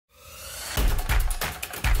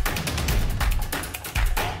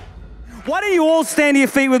Why don't you all stand to your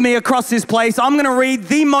feet with me across this place? I'm going to read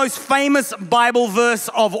the most famous Bible verse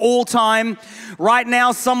of all time. Right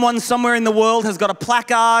now, someone somewhere in the world has got a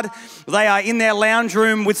placard. They are in their lounge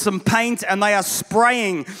room with some paint and they are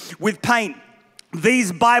spraying with paint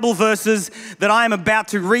these Bible verses that I am about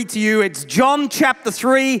to read to you. It's John chapter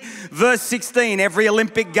 3, verse 16. Every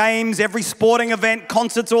Olympic Games, every sporting event,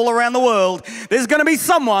 concerts all around the world, there's going to be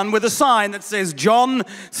someone with a sign that says John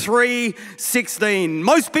 3:16.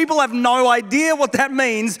 Most people have no idea what that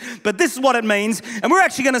means, but this is what it means. And we're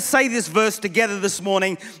actually going to say this verse together this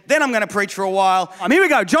morning. Then I'm going to preach for a while. Here we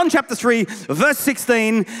go. John chapter 3, verse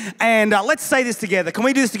 16. And let's say this together. Can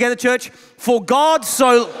we do this together, church? For God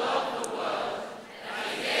so...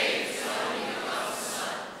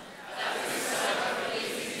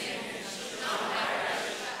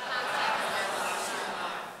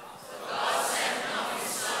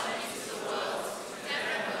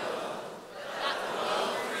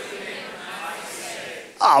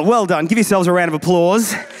 Oh, well done. Give yourselves a round of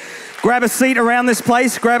applause. Grab a seat around this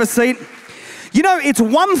place. Grab a seat. You know, it's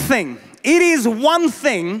one thing. It is one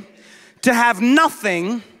thing to have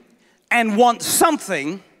nothing and want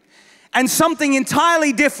something, and something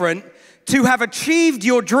entirely different to have achieved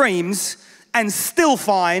your dreams and still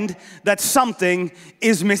find that something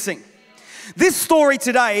is missing. This story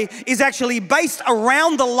today is actually based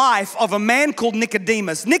around the life of a man called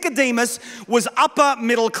Nicodemus. Nicodemus was upper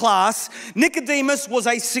middle class. Nicodemus was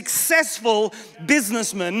a successful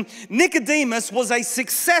businessman. Nicodemus was a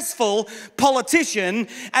successful politician.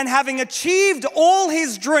 And having achieved all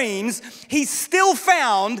his dreams, he still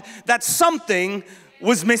found that something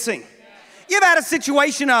was missing. You ever had a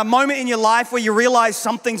situation, a moment in your life where you realize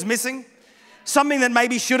something's missing? Something that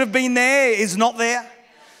maybe should have been there is not there?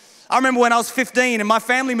 I remember when I was 15 and my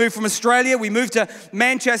family moved from Australia. We moved to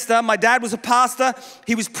Manchester. My dad was a pastor.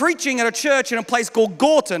 He was preaching at a church in a place called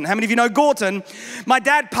Gorton. How many of you know Gorton? My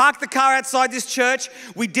dad parked the car outside this church.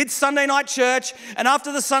 We did Sunday night church. And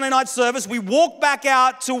after the Sunday night service, we walked back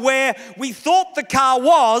out to where we thought the car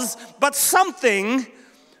was, but something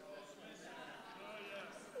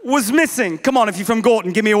was missing. Come on, if you're from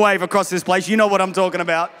Gorton, give me a wave across this place. You know what I'm talking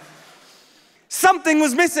about. Something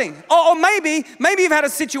was missing. Or maybe you've had a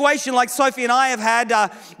situation like Sophie and I have had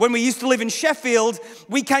when we used to live in Sheffield.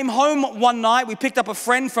 We came home one night. We picked up a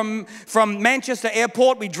friend from Manchester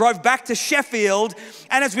Airport. We drove back to Sheffield.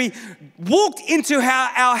 And as we walked into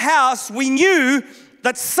our house, we knew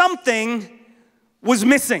that something was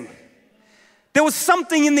missing. There was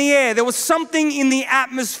something in the air. There was something in the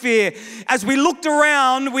atmosphere. As we looked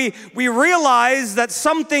around, we realized that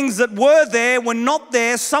some things that were there were not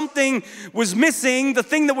there. Something was missing. The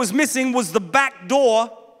thing that was missing was the back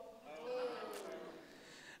door.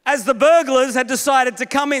 As the burglars had decided to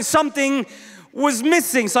come in, something was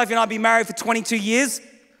missing. Sophie and I have been married for 22 years.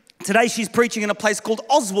 Today she's preaching in a place called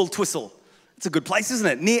Oswald Twistle. It's a good place, isn't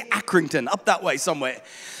it? Near Accrington, up that way somewhere.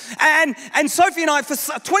 And Sophie and I, for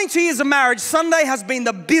 22 years of marriage, Sunday has been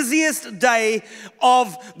the busiest day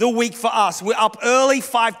of the week for us. We're up early,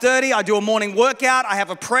 5:30. I do a morning workout. I have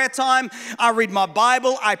a prayer time. I read my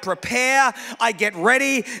Bible. I prepare. I get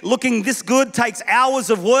ready. Looking this good takes hours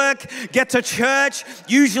of work. Get to church,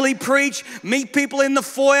 usually preach, meet people in the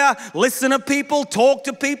foyer, listen to people, talk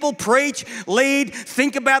to people, preach, lead,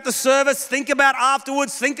 think about the service, think about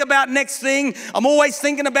afterwards, think about next thing. I'm always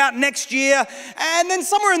thinking about next year. And then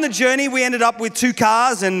somewhere in the journey, we ended up with 2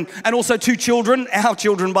 cars and also 2 children, our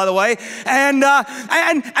children, by the way. And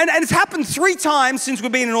it's happened 3 times since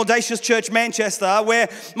we've been in Audacious Church, Manchester, where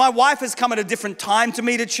my wife has come at a different time to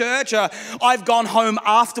me to church. I've gone home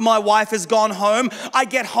after my wife has gone home. I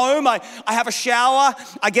get home, I have a shower,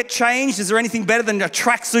 I get changed. Is there anything better than a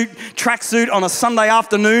tracksuit on a Sunday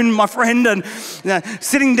afternoon, my friend? And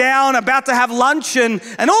sitting down, about to have lunch, and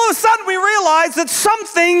all of a sudden we realize that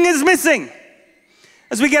something is missing.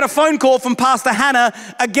 As we get a phone call from Pastor Hannah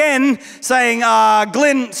again saying,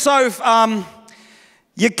 Glyn, Soph,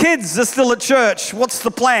 your kids are still at church. What's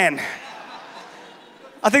the plan?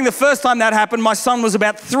 I think the first time that happened, my son was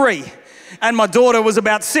about 3 and my daughter was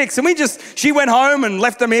about 6. And she went home and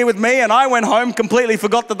left them here with me, and I went home, completely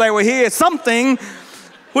forgot that they were here. Something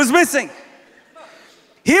was missing.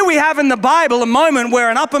 Here we have in the Bible a moment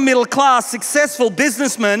where an upper middle class successful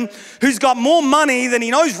businessman who's got more money than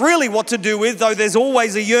he knows really what to do with, though there's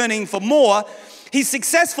always a yearning for more. He's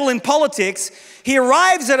successful in politics. He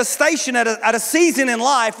arrives at a station at a season in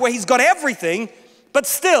life where he's got everything, but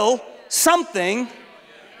still something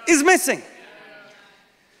is missing.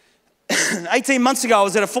 18 months ago, I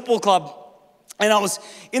was at a football club and I was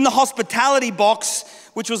in the hospitality box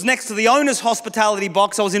which was next to the owner's hospitality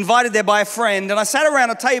box. I was invited there by a friend, and I sat around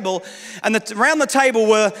a table, and around the table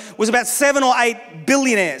was about 7 or 8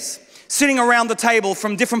 billionaires sitting around the table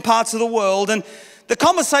from different parts of the world. And the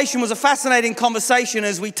conversation was a fascinating conversation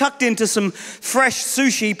as we tucked into some fresh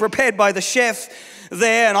sushi prepared by the chef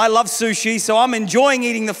there, and I love sushi, so I'm enjoying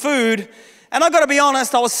eating the food. And I've got to be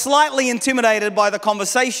honest, I was slightly intimidated by the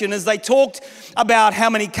conversation as they talked about how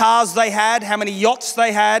many cars they had, how many yachts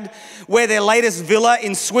they had, where their latest villa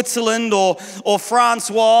in Switzerland or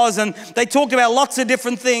France was, and they talked about lots of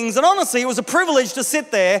different things. And honestly, it was a privilege to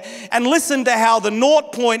sit there and listen to how the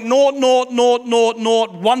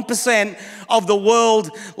 0.00001% of the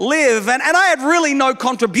world live. And I had really no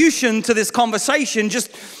contribution to this conversation,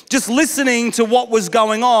 just listening to what was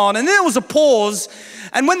going on. And then there was a pause.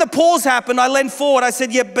 And when the pause happened, I leaned forward. I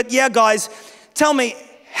said, yeah, guys, tell me,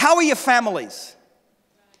 how are your families?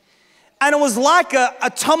 And it was like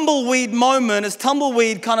a tumbleweed moment as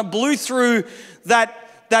tumbleweed kind of blew through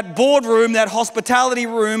that boardroom, that hospitality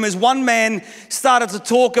room, as one man started to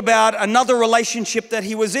talk about another relationship that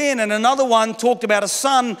he was in, and another one talked about a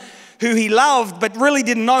son who he loved but really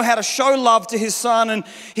didn't know how to show love to his son, and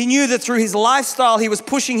he knew that through his lifestyle he was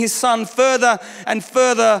pushing his son further and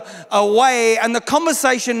further away. And the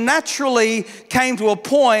conversation naturally came to a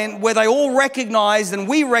point where they all recognized, and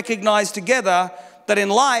we recognized together, that in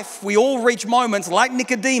life we all reach moments like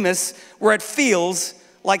Nicodemus where it feels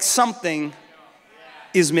like something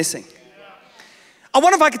is missing. I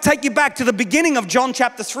wonder if I could take you back to the beginning of John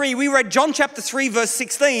chapter 3. We read John chapter 3 verse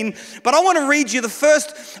 16, but I want to read you the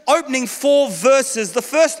first opening 4 verses, the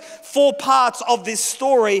first 4 parts of this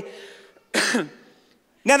story.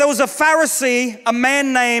 Now there was a Pharisee, a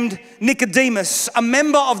man named Nicodemus, a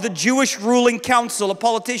member of the Jewish ruling council, a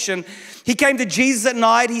politician. He came to Jesus at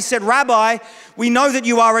night. He said, "Rabbi, we know that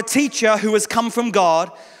you are a teacher who has come from God,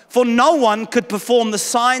 for no one could perform the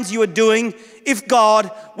signs you are doing if God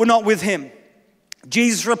were not with him."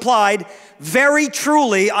 Jesus replied, "Very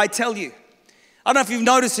truly, I tell you." I don't know if you've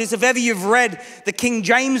noticed this, if ever you've read the King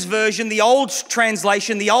James Version, the old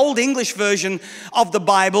translation, the old English version of the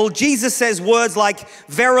Bible, Jesus says words like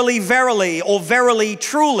verily, verily, or verily,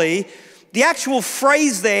 truly. The actual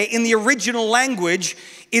phrase there in the original language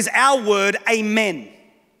is our word, amen.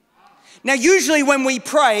 Now, usually when we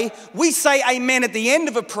pray, we say amen at the end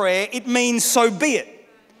of a prayer. It means so be it.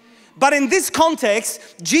 But in this context,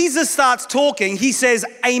 Jesus starts talking. He says,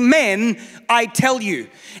 "Amen, I tell you."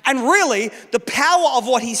 And really, the power of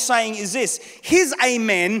what he's saying is this. His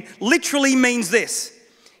amen literally means this.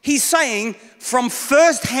 He's saying, from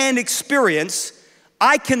first-hand experience,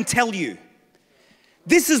 I can tell you.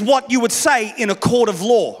 This is what you would say in a court of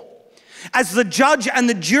law. As the judge and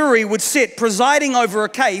the jury would sit presiding over a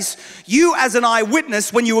case, you as an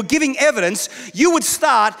eyewitness, when you were giving evidence, you would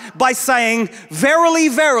start by saying, "Verily,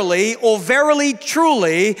 verily," or "Verily,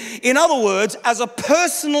 truly." In other words, as a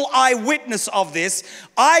personal eyewitness of this,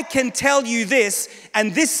 I can tell you this,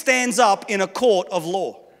 and this stands up in a court of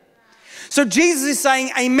law. So Jesus is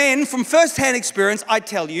saying, amen, from first-hand experience, I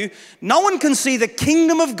tell you, no one can see the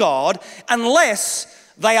kingdom of God unless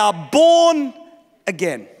they are born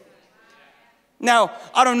again. Now,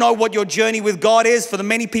 I don't know what your journey with God is. For the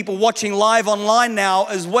many people watching live online now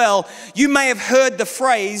as well, you may have heard the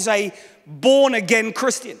phrase, a born-again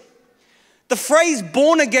Christian. The phrase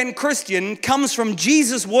born-again Christian comes from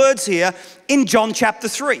Jesus' words here in John chapter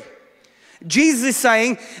 3. Jesus is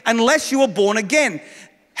saying, unless you are born again.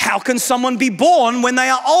 How can someone be born when they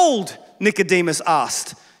are old? Nicodemus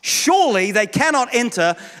asked. Surely they cannot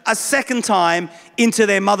enter a second time into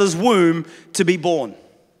their mother's womb to be born.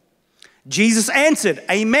 Jesus answered,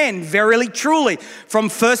 amen, verily, truly. From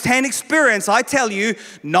first-hand experience, I tell you,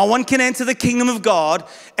 no one can enter the kingdom of God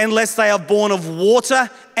unless they are born of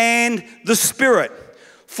water and the Spirit.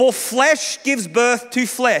 For flesh gives birth to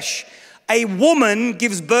flesh. A woman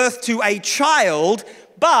gives birth to a child,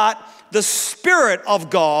 but the Spirit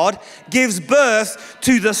of God gives birth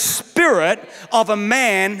to the spirit of a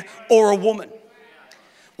man or a woman.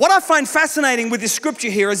 What I find fascinating with this scripture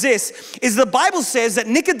here is this, is the Bible says that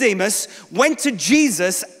Nicodemus went to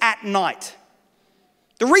Jesus at night.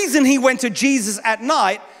 The reason he went to Jesus at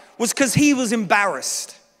night was because he was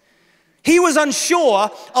embarrassed. He was unsure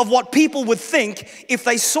of what people would think if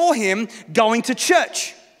they saw him going to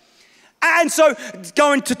church. And so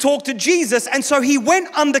going to talk to Jesus. And so he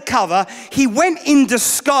went undercover. He went in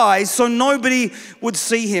disguise so nobody would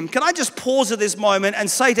see him. Can I just pause at this moment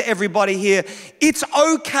and say to everybody here, it's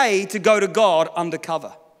okay to go to God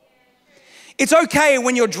undercover. It's okay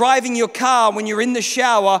when you're driving your car, when you're in the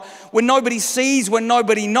shower, when nobody sees, when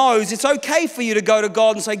nobody knows. It's okay for you to go to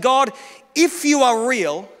God and say, God, if you are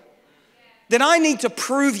real, then I need to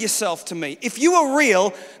prove yourself to me. If you are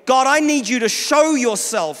real, God, I need you to show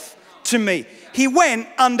yourself to me. He went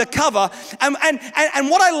undercover. And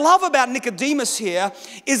what I love about Nicodemus here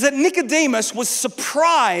is that Nicodemus was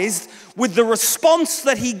surprised with the response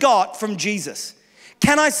that he got from Jesus.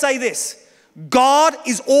 Can I say this? God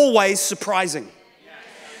is always surprising.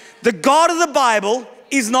 The God of the Bible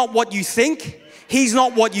is not what you think. He's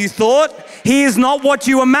not what you thought. He is not what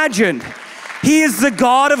you imagined. He is the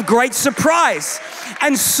God of great surprise.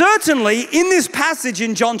 And certainly in this passage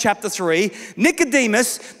in John chapter 3,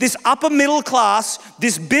 Nicodemus, this upper middle class,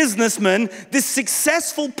 this businessman, this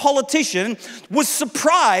successful politician, was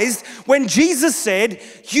surprised when Jesus said,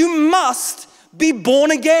 "You must be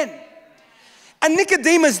born again." And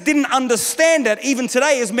Nicodemus didn't understand it, even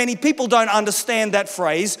today, as many people don't understand that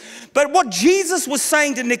phrase. But what Jesus was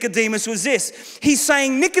saying to Nicodemus was this. He's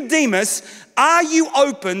saying, Nicodemus, are you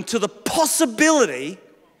open to the possibility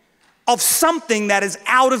of something that is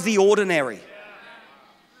out of the ordinary?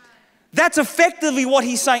 That's effectively what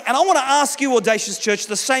he's saying. And I want to ask you, Audacious Church,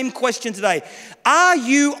 the same question today. Are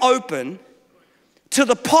you open to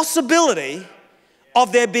the possibility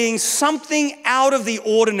of there being something out of the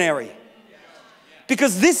ordinary?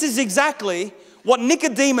 Because this is exactly what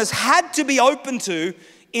Nicodemus had to be open to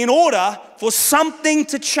in order for something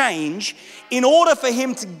to change, in order for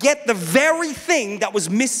him to get the very thing that was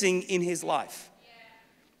missing in his life.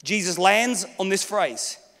 Jesus lands on this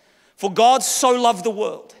phrase, "For God so loved the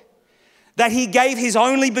world that he gave his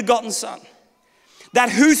only begotten Son, that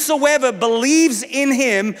whosoever believes in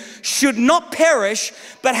him should not perish,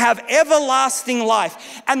 but have everlasting life."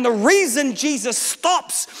 And the reason Jesus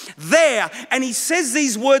stops there and he says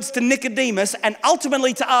these words to Nicodemus and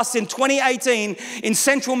ultimately to us in 2018 in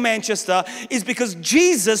central Manchester is because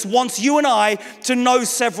Jesus wants you and I to know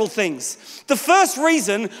several things. The first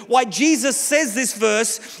reason why Jesus says this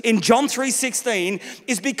verse in John 3:16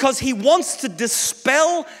 is because he wants to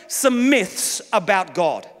dispel some myths about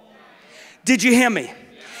God. Did you hear me?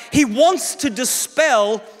 He wants to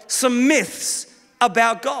dispel some myths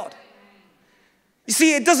about God. You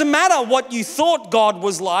see, it doesn't matter what you thought God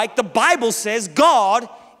was like. The Bible says God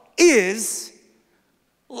is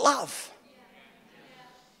love.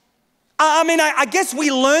 I guess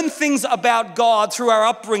we learn things about God through our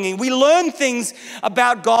upbringing. We learn things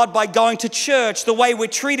about God by going to church, the way we're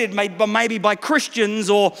treated maybe by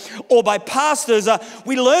Christians or by pastors.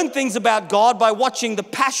 We learn things about God by watching The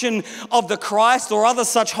Passion of the Christ or other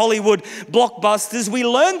such Hollywood blockbusters. We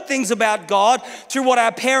learn things about God through what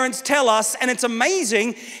our parents tell us, and it's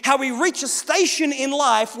amazing how we reach a station in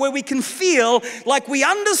life where we can feel like we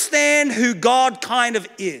understand who God kind of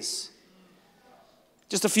is.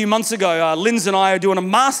 Just a few months ago, Linz and I are doing a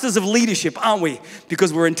Masters of Leadership, aren't we?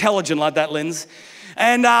 Because we're intelligent like that, Linz.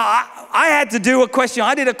 And I had to do a question.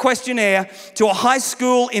 I did a questionnaire to a high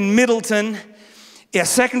school in Middleton, a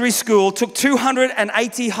secondary school, took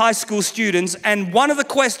 280 high school students, and one of the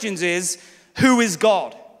questions is, who is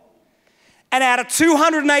God? And out of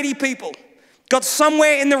 280 people, got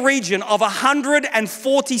somewhere in the region of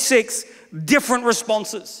 146 different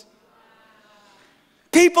responses.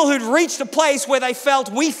 People who'd reached a place where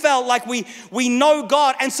we felt like we know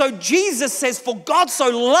God. And so Jesus says, for God so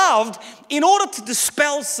loved, in order to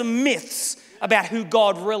dispel some myths about who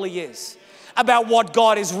God really is, about what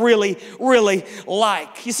God is really, really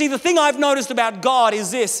like. You see, the thing I've noticed about God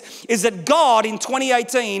is this, is that God in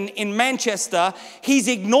 2018 in Manchester, he's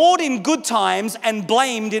ignored in good times and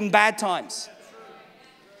blamed in bad times.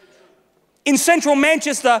 In central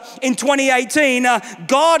Manchester in 2018,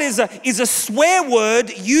 God is a swear word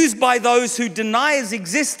used by those who deny his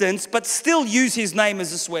existence but still use his name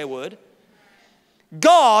as a swear word.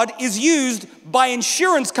 God is used by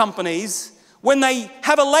insurance companies when they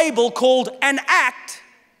have a label called an act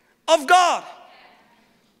of God.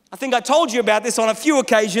 I think I told you about this on a few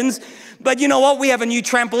occasions, but you know what? We have a new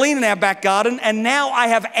trampoline in our back garden, and now I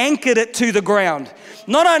have anchored it to the ground.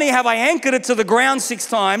 Not only have I anchored it to the ground 6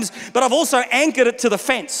 times, but I've also anchored it to the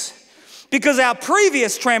fence. Because our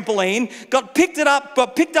previous trampoline got picked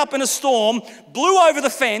up in a storm, blew over the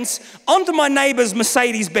fence, onto my neighbor's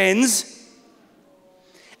Mercedes-Benz,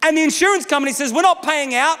 and the insurance company says, we're not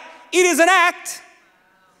paying out. It is an act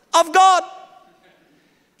of God.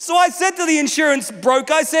 So I said to the insurance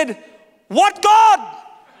broker, I said, what God?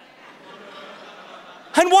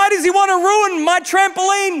 And why does he want to ruin my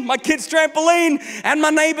trampoline, my kid's trampoline, and my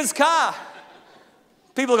neighbor's car?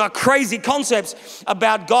 People have got crazy concepts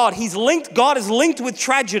about God. God is linked with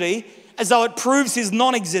tragedy as though it proves his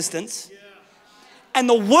non-existence. And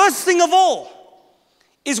the worst thing of all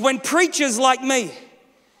is when preachers like me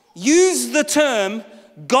use the term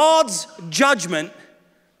God's judgment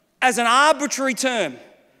as an arbitrary term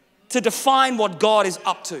to define what God is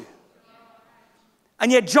up to.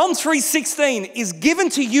 And yet John 3:16 is given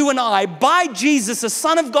to you and I by Jesus, the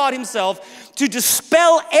Son of God himself, to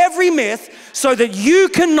dispel every myth so that you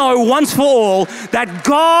can know once for all that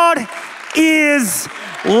God is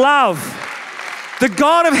love. The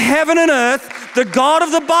God of heaven and earth, the God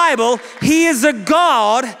of the Bible, he is a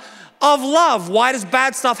God of love. Why does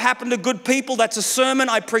bad stuff happen to good people? That's a sermon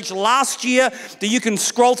I preached last year that you can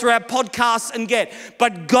scroll through our podcasts and get.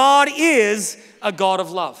 But God is a God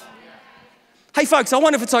of love. Hey folks, I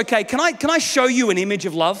wonder if it's okay. Can I show you an image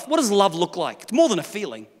of love? What does love look like? It's more than a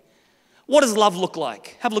feeling. What does love look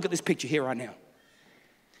like? Have a look at this picture here right now.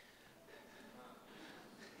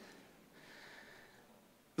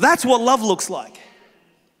 That's what love looks like.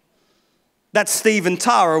 That's Steve and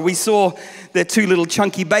Tara. We saw their two little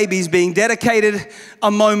chunky babies being dedicated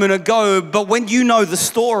a moment ago. But when you know the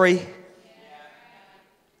story,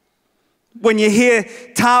 when you hear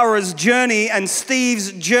Tara's journey and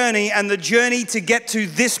Steve's journey and the journey to get to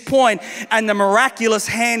this point and the miraculous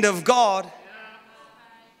hand of God,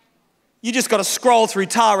 you just got to scroll through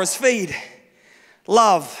Tara's feed.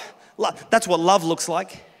 Love. That's what love looks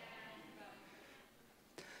like.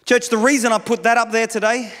 Church, the reason I put that up there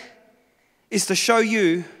today is to show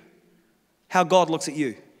you how God looks at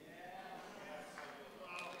you.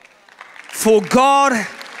 For God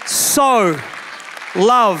so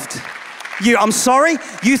loved you. I'm sorry,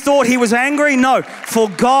 you thought he was angry? No. For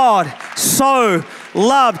God so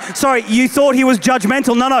loved. Sorry, you thought he was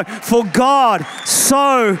judgmental? No. For God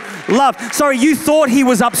so loved. Sorry, you thought he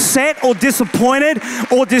was upset or disappointed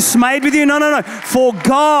or dismayed with you? No. For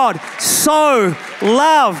God so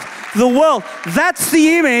loved the world. That's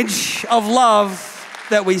the image of love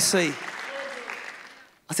that we see.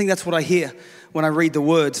 I think that's what I hear when I read the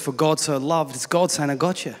words, for God so loved. It's God saying, I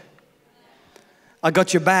got you. I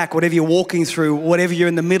got your back, whatever you're walking through, whatever you're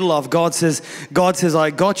in the middle of, God says,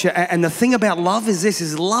 I got you. And the thing about love is this,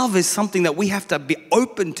 is love is something that we have to be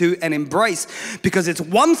open to and embrace, because it's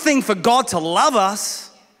one thing for God to love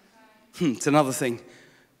us. It's another thing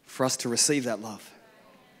for us to receive that love.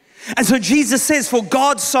 And so Jesus says, for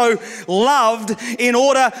God so loved, in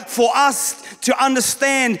order for us to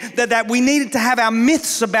understand that we needed to have our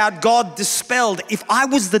myths about God dispelled. If I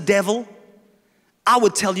was the devil, I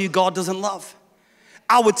would tell you God doesn't love.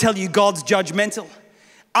 I would tell you God's judgmental.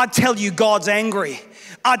 I'd tell you God's angry.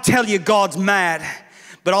 I'd tell you God's mad.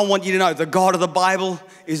 But I want you to know the God of the Bible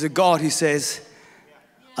is a God who says,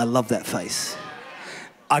 I love that face.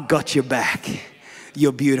 I got your back.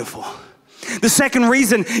 You're beautiful. The second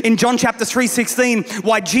reason in John chapter 3:16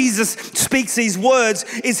 why Jesus speaks these words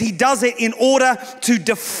is he does it in order to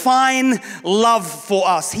define love for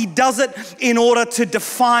us. He does it in order to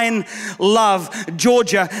define love.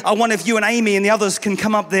 Georgia, I wonder if you and Amy and the others can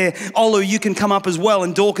come up there. Olu, you can come up as well,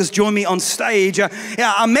 and Dorcas, join me on stage. A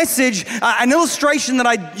message, an illustration that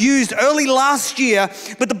I used early last year,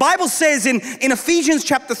 but the Bible says in Ephesians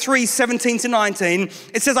chapter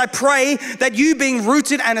 3:17-19, it says, I pray that you, being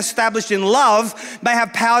rooted and established in love, may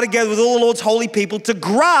have power together with all the Lord's holy people to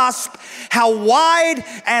grasp how wide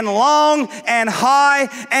and long and high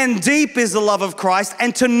and deep is the love of Christ,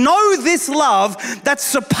 and to know this love that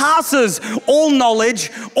surpasses all knowledge,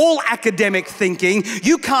 all academic thinking.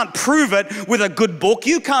 You can't prove it with a good book.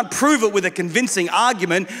 You can't prove it with a convincing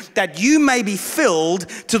argument, that you may be filled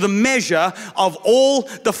to the measure of all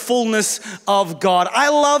the fullness of God. I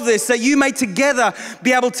love this, that you may together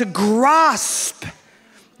be able to grasp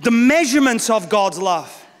the measurements of God's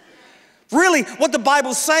love. Really, what the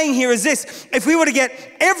Bible's saying here is this: if we were to get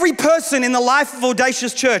every person in the life of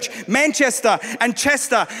Audacious Church, Manchester and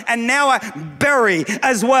Chester and now Bury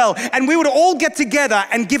as well, and we would all get together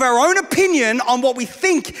and give our own opinion on what we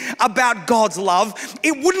think about God's love,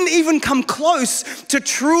 it wouldn't even come close to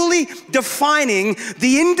truly defining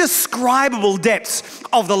the indescribable depths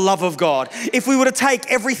of the love of God. If we were to take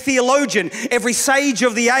every theologian, every sage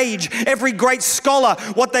of the age, every great scholar,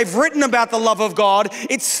 what they've written about the love of God,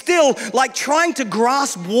 it's still like trying to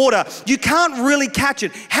grasp water. You can't really catch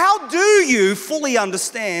it. How do you fully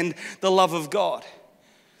understand the love of God?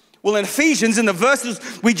 Well, in Ephesians, in the verses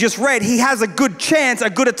we just read, he has a good chance, a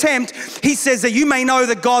good attempt. He says that you may know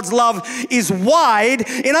that God's love is wide.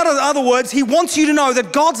 In other words, he wants you to know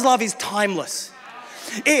that God's love is timeless.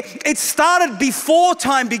 It started before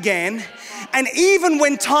time began, and even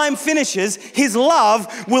when time finishes, his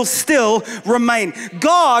love will still remain.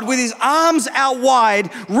 God, with his arms out wide,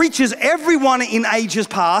 reaches everyone in ages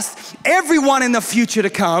past, everyone in the future to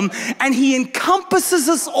come, and he encompasses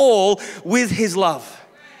us all with his love.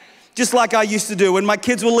 Just like I used to do when my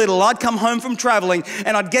kids were little. I'd come home from traveling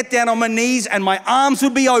and I'd get down on my knees and my arms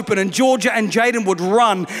would be open and Georgia and Jaden would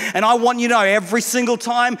run. And I want you to know, every single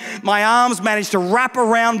time my arms managed to wrap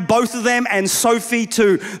around both of them and Sophie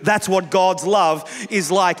too. That's what God's love is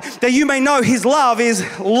like. That you may know his love is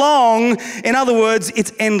long. In other words,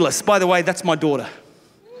 it's endless. By the way, that's my daughter.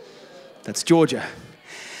 That's Georgia.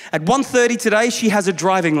 At 1:30 today, she has a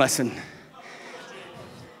driving lesson.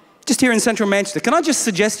 Just here in central Manchester. Can I just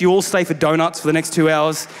suggest you all stay for donuts for the next 2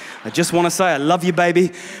 hours? I just want to say I love you,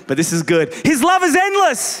 baby, but this is good. His love is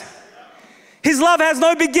endless. His love has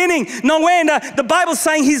no beginning, no end. The Bible's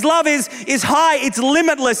saying his love is high, it's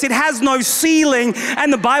limitless, it has no ceiling,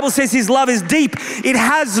 and the Bible says his love is deep, it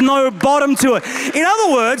has no bottom to it. In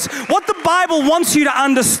other words, what the Bible wants you to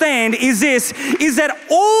understand is this, is that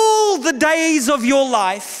all the days of your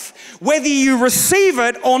life, whether you receive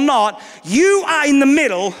it or not, you are in the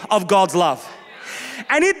middle of God's love.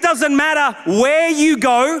 And it doesn't matter where you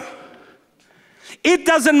go. It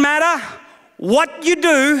doesn't matter what you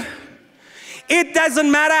do. It doesn't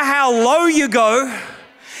matter how low you go.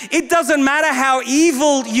 It doesn't matter how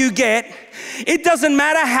evil you get. It doesn't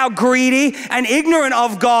matter how greedy and ignorant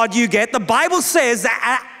of God you get. The Bible says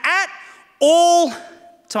that at all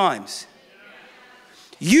times,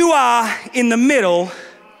 you are in the middle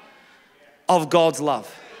of God's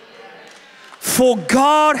love. For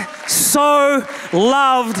God so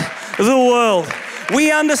loved the world.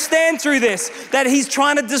 We understand through this that he's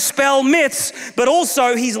trying to dispel myths, but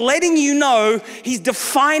also he's letting you know, he's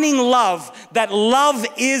defining love, that love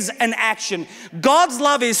is an action. God's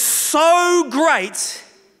love is so great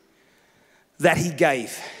that he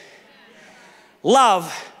gave.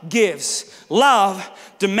 Love gives. Love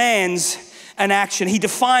demands an action. He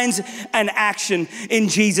defines an action in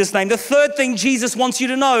Jesus' name. The third thing Jesus wants you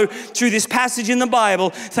to know through this passage in the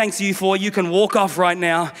Bible, thanks to you for, you can walk off right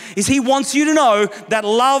now, is he wants you to know that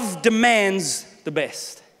love demands the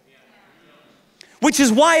best. Which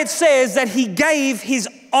is why it says that he gave his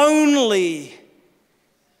only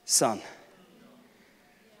son.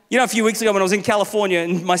 You know, a few weeks ago when I was in California,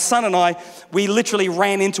 and my son and I, we literally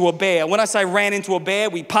ran into a bear. When I say ran into a bear,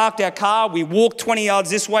 we parked our car, we walked 20 yards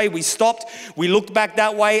this way, we stopped, we looked back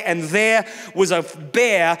that way, and there was a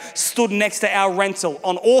bear stood next to our rental.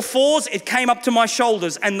 On all fours, it came up to my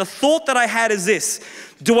shoulders, and the thought that I had is this: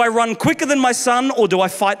 do I run quicker than my son, or do I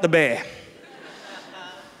fight the bear?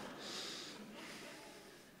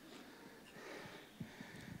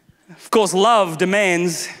 Of course, love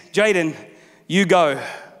demands, Jaden, you go.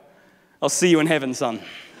 I'll see you in heaven, son.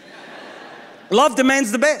 Love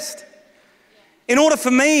demands the best. In order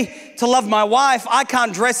for me to love my wife, I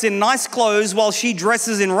can't dress in nice clothes while she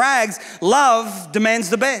dresses in rags. Love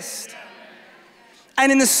demands the best.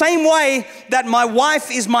 And in the same way that my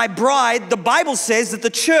wife is my bride, the Bible says that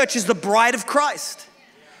the church is the bride of Christ.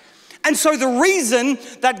 And so the reason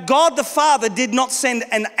that God the Father did not send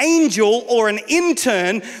an angel or an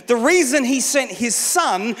intern, the reason he sent his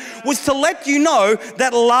son was to let you know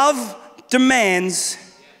that love demands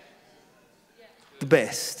the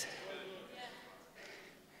best.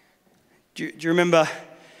 Do you remember,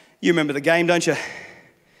 you remember the game, don't you?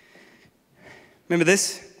 Remember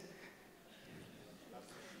this?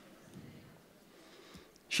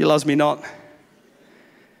 She loves me not.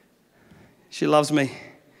 She loves me.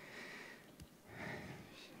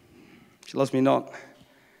 She loves me not.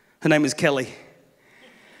 Her name was Kelly.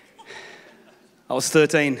 I was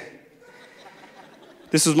 13.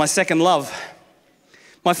 This was my second love.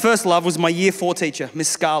 My first love was my year 4 teacher, Miss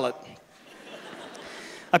Scarlett.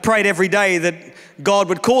 I prayed every day that God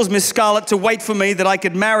would cause Miss Scarlett to wait for me, that I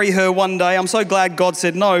could marry her one day. I'm so glad God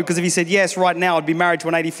said no, because if he said yes right now, I'd be married to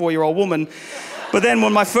an 84-year-old woman. But then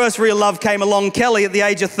when my first real love came along, Kelly, at the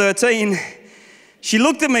age of 13, she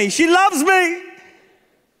looked at me. She loves me.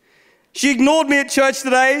 She ignored me at church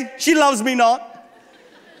today. She loves me not.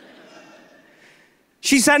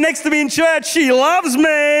 She sat next to me in church. She loves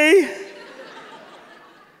me.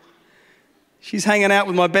 She's hanging out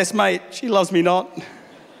with my best mate. She loves me not.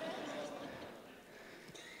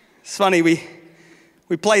 It's funny,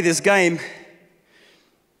 we play this game.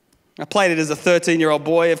 I played it as a 13-year-old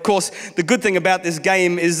boy. Of course, the good thing about this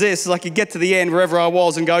game is this, is I could get to the end wherever I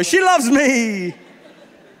was and go, she loves me.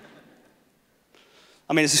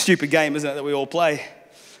 I mean, it's a stupid game, isn't it, that we all play?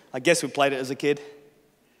 I guess we played it as a kid.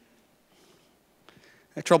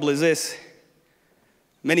 The trouble is this,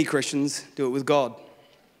 many Christians do it with God.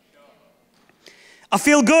 I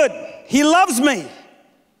feel good. He loves me.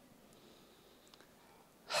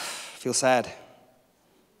 I feel sad.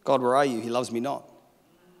 God, where are you? He loves me not.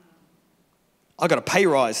 I got a pay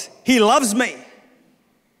rise. He loves me.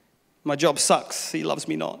 My job sucks. He loves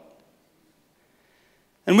me not.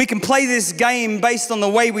 And we can play this game based on the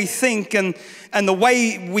way we think and the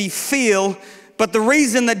way we feel. But the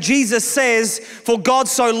reason that Jesus says, for God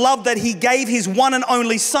so loved that he gave his one and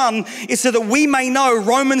only son, is so that we may know,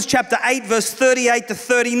 Romans chapter 8, verse 38 to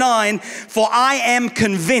 39, for I am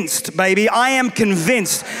convinced, baby, I am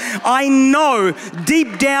convinced. I know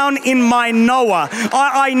deep down in my knower,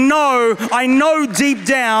 I know deep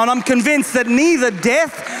down, I'm convinced that neither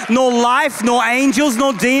death, nor life, nor angels,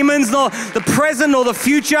 nor demons, nor the present, nor the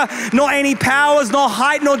future, nor any powers, nor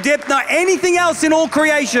height, nor depth, nor anything else in all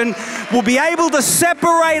creation will be able to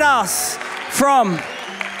separate us from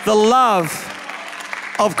the love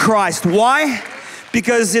of Christ. Why?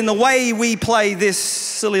 Because in the way we play this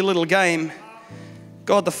silly little game,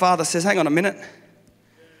 God the Father says, hang on a minute.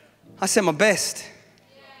 I said my best.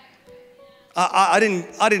 I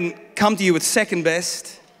didn't come to you with second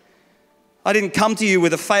best. I didn't come to you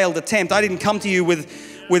with a failed attempt. I didn't come to you with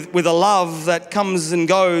a love that comes and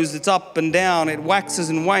goes. It's up and down. It waxes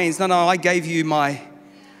and wanes. No, I gave you my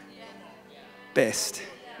best.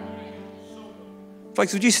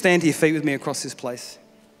 Folks, would you stand to your feet with me across this place?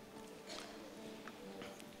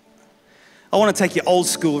 I want to take you old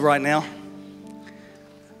school right now.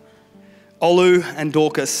 Olu and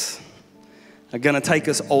Dorcas are going to take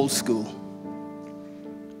us old school.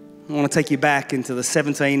 I want to take you back into the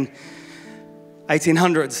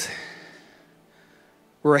 1800s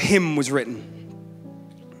where a hymn was written.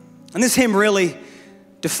 And this hymn really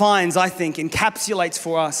defines, I think, encapsulates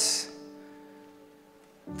for us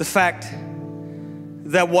the fact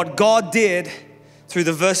that what God did through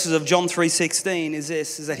the verses of John 3:16 is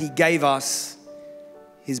that he gave us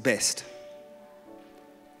his best.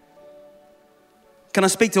 Can I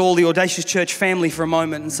speak to all the Audacious Church family for a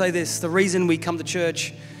moment and say this? The reason we come to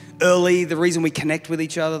church early, the reason we connect with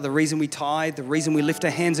each other, the reason we tithe, the reason we lift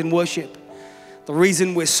our hands in worship, the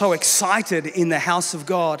reason we're so excited in the house of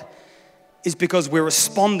God is because we're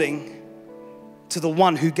responding to the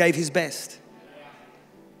one who gave his best.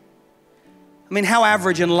 I mean, how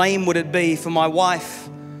average and lame would it be for my wife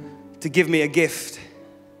to give me a gift,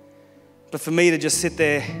 but for me to just sit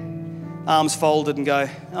there, arms folded and go,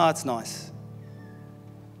 oh, it's nice.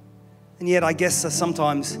 And yet I guess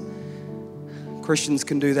sometimes Christians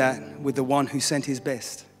can do that with the one who sent his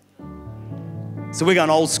best. So we're going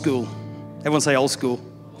old school. Everyone say old school.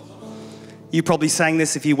 You probably sang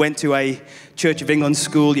this if you went to a Church of England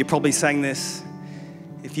school. You probably sang this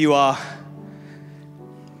if you are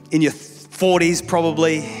in your 40s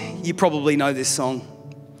probably. You probably know this song.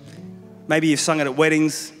 Maybe you've sung it at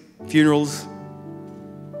weddings, funerals,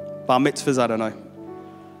 bar mitzvahs, I don't know.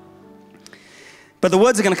 But the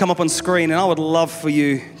words are going to come up on screen, and I would love for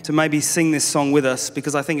you to maybe sing this song with us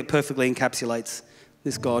because I think it perfectly encapsulates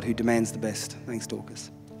this God who demands the best. Thanks,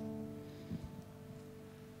 Dorcas.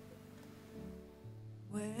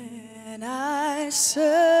 When I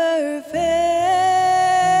survey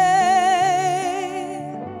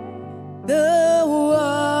the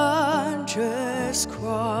wondrous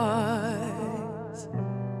cross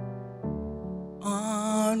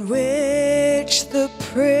on which the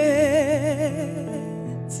Prince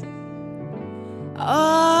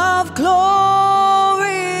of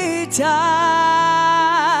Glory died,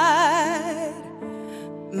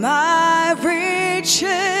 my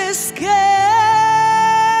richest gain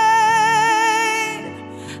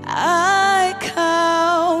I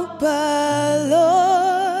count but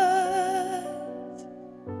loss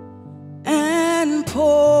and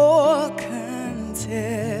poor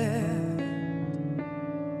content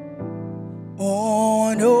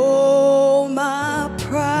on all my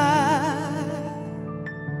pride,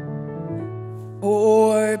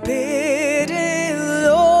 forbidden,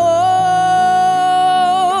 Lord,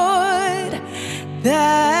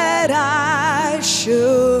 that I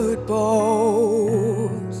should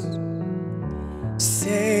boast,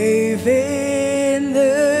 save in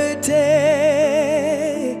the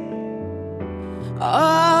day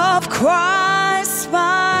of Christ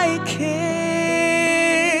my King,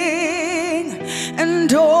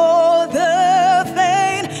 and all the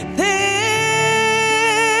vain things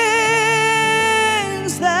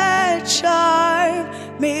that charm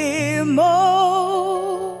me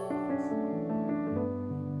most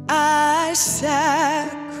I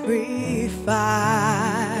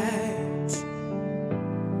sacrifice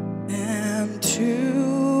them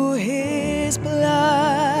to his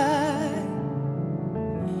blood.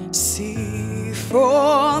 See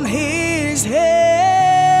from his head,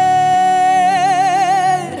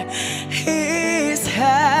 his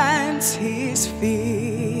hands, his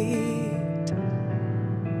feet,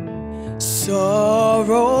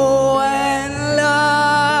 sorrow and love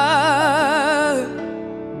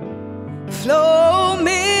flow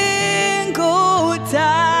me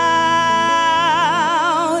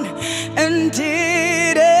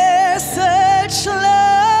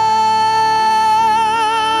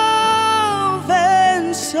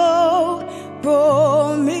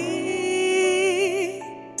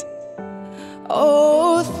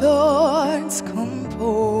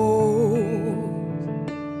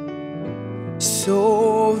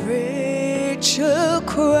so rich a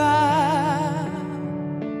crown,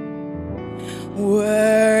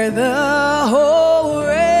 were the whole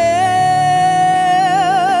realm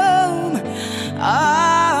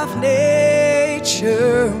of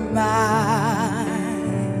nature mine,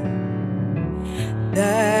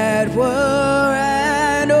 that were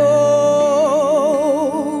an oh,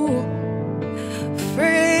 free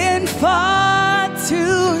and far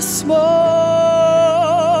too small.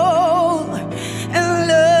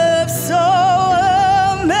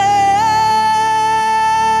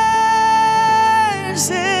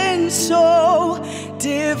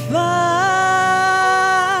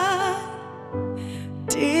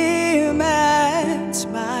 Demands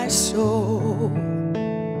my soul,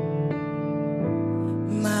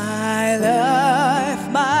 my life,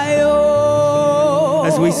 my own.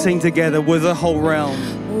 As we sing together, we're the whole realm.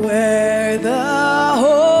 We're the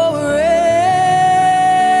whole realm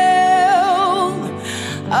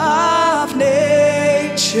of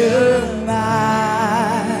nature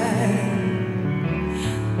mine,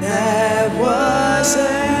 that was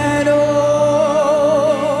an old,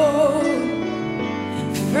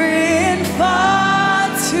 free and far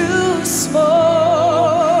too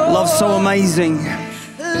small. Love so amazing.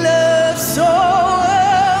 Love so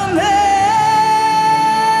amazing.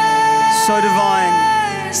 So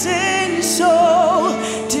divine.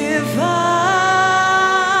 So divine.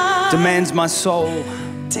 Demands my soul.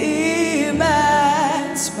 Demands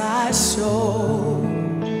my soul.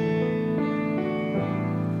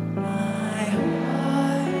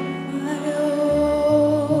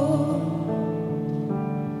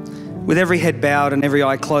 With every head bowed and every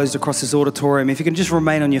eye closed across this auditorium, if you can just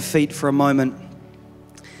remain on your feet for a moment.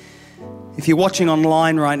 If you're watching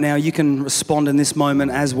online right now, you can respond in this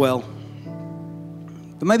moment as well.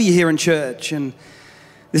 But maybe you're here in church and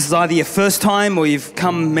this is either your first time or you've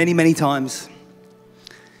come many, many times.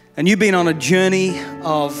 And you've been on a journey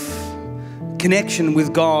of connection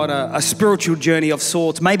with God, a spiritual journey of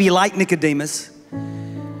sorts. Maybe like Nicodemus,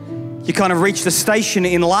 you kind of reach the station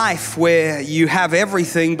in life where you have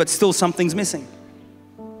everything, but still something's missing.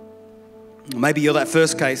 Maybe you're that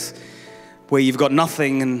first case where you've got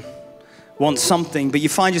nothing and want something, but you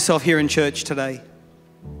find yourself here in church today.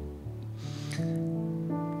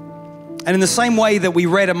 And in the same way that we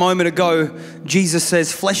read a moment ago, Jesus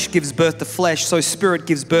says, flesh gives birth to flesh, so spirit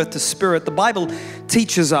gives birth to spirit. The Bible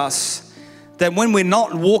teaches us that when we're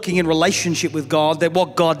not walking in relationship with God, that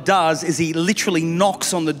what God does is He literally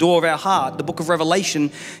knocks on the door of our heart. The book of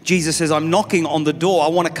Revelation, Jesus says, I'm knocking on the door. I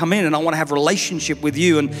want to come in and I want to have a relationship with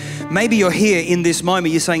you. And maybe you're here in this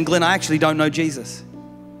moment, you're saying, Glyn, I actually don't know Jesus.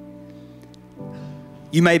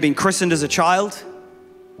 You may have been christened as a child,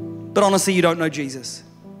 but honestly, you don't know Jesus.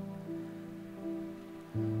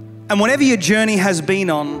 And whatever your journey has been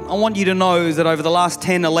on, I want you to know that over the last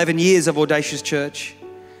 10, 11 years of Audacious Church,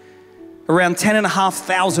 around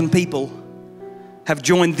 10,500 people have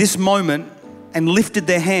joined this moment and lifted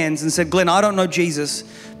their hands and said, Glyn, I don't know Jesus,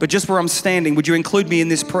 but just where I'm standing, would you include me in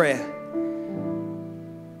this prayer?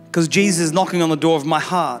 Because Jesus is knocking on the door of my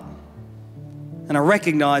heart. And I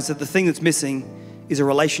recognize that the thing that's missing is a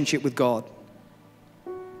relationship with God.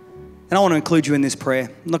 And I want to include you in this prayer.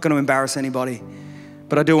 I'm not going to embarrass anybody,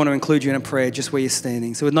 but I do want to include you in a prayer just where you're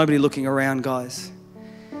standing. So with nobody looking around, guys.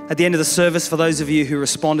 At the end of the service, for those of you who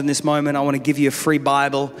respond in this moment, I want to give you a free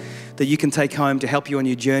Bible that you can take home to help you on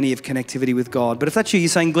your journey of connectivity with God. But if that's you, you're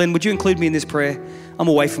saying, Glyn, would you include me in this prayer? I'm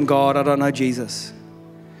away from God. I don't know Jesus.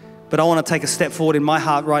 But I want to take a step forward in my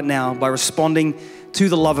heart right now by responding to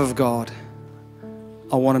the love of God.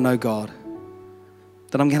 I want to know God.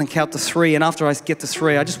 Then I'm going to count to 3. And after I get to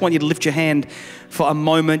 3, I just want you to lift your hand for a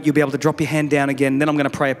moment. You'll be able to drop your hand down again. Then I'm going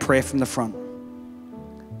to pray a prayer from the front.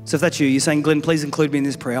 So if that's you, you're saying, Glyn, please include me in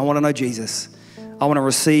this prayer. I want to know Jesus. I want to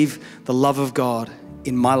receive the love of God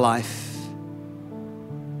in my life.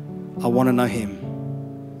 I want to know Him.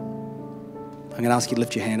 I'm going to ask you to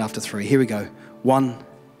lift your hand after 3. Here we go. 1,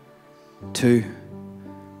 2,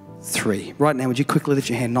 3. Right now, would you quickly lift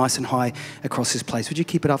your hand nice and high across this place? Would you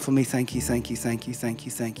keep it up for me? Thank you, thank you, thank you, thank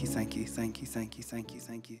you, thank you, thank you, thank you, thank you, thank you,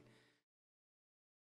 thank you.